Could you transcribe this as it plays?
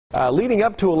Leading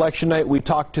up to election night, we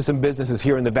talked to some businesses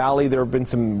here in the Valley. There have been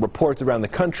some reports around the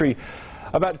country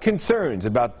about concerns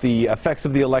about the effects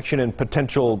of the election and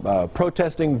potential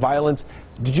protesting, violence.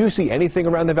 Did you see anything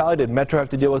around the Valley? Did Metro have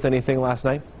to deal with anything last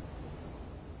night?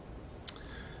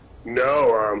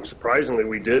 No, surprisingly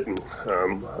we didn't.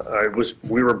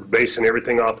 We were basing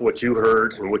everything off what you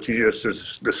heard and what you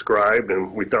just described,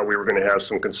 and we thought we were going to have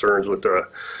some concerns with the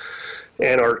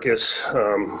anarchists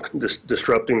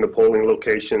disrupting the polling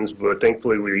locations, but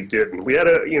thankfully we didn't. We had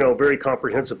a very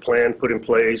comprehensive plan put in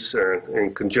place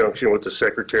in conjunction with the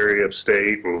Secretary of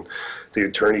State and the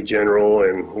Attorney General,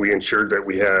 and we ensured that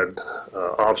we had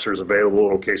officers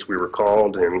available in case we were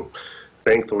called, and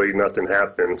thankfully nothing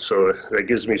happened. So that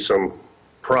gives me some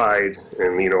pride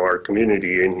in our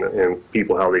community and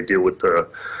people, how they deal with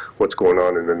what's going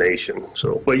on in the nation.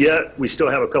 So, but yet we still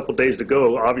have a couple days to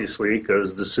go, obviously,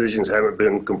 because decisions haven't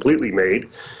been completely made,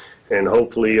 and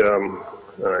hopefully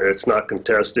it's not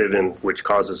contested, and which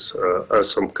causes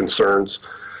us some concerns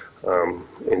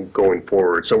in going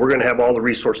forward. So we're going to have all the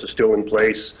resources still in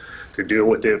place to deal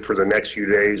with it for the next few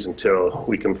days until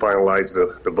we can finalize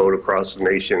the vote across the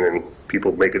nation and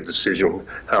people make a decision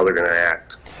how they're going to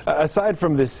act. Aside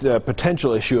from this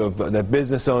potential issue of that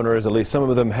business owners, at least some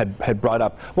of them had brought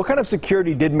up, what kind of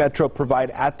security did Metro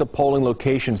provide at the polling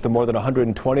locations, the more than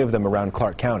 120 of them around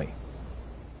Clark County?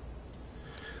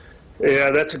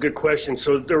 Yeah, that's a good question.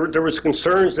 So there was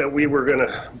concerns that we were going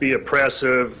to be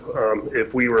oppressive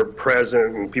if we were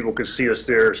present and people could see us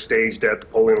there staged at the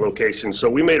polling location. So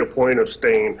we made a point of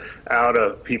staying out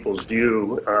of people's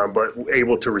view, but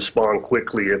able to respond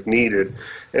quickly if needed.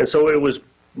 And so it was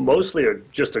mostly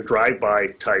just a drive-by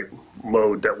type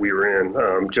mode that we were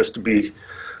in, just to be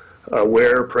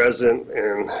aware, present,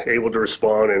 and able to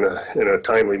respond in a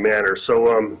timely manner.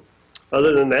 So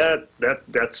other than that,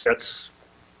 that's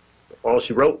all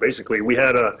she wrote, basically. We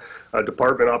had a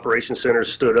department operations center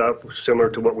stood up, similar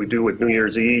to what we do with New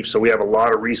Year's Eve, so we have a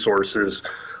lot of resources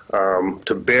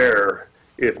to bear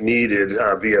if needed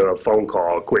via a phone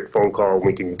call, a quick phone call.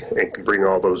 We can bring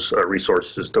all those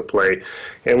resources to play.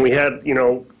 And we had,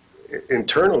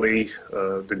 internally,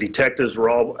 the detectives were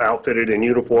all outfitted in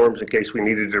uniforms in case we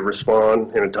needed to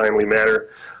respond in a timely manner,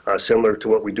 similar to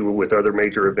what we do with other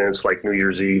major events like New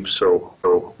Year's Eve.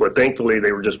 But thankfully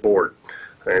they were just bored,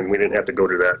 and we didn't have to go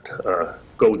to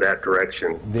that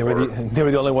direction. They were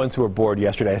the only ones who were bored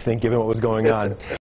yesterday, I think, given what was going on.